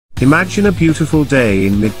Imagine a beautiful day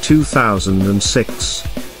in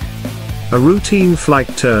mid-2006. A routine flight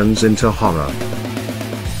turns into horror.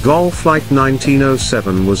 Gol Flight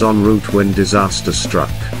 1907 was en route when disaster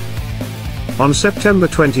struck. On September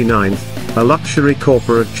 29, a luxury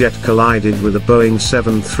corporate jet collided with a Boeing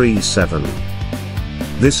 737.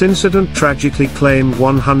 This incident tragically claimed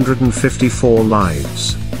 154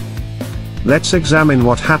 lives. Let's examine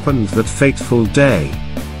what happened that fateful day.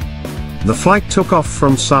 The flight took off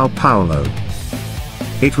from Sao Paulo.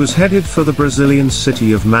 It was headed for the Brazilian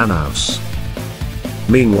city of Manaus.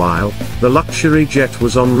 Meanwhile, the luxury jet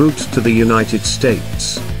was en route to the United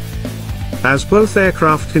States. As both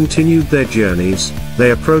aircraft continued their journeys,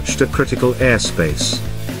 they approached a critical airspace.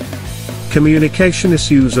 Communication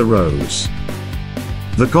issues arose.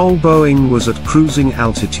 The Gol Boeing was at cruising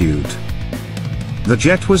altitude. The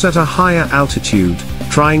jet was at a higher altitude,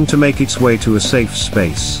 trying to make its way to a safe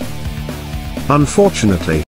space. Unfortunately,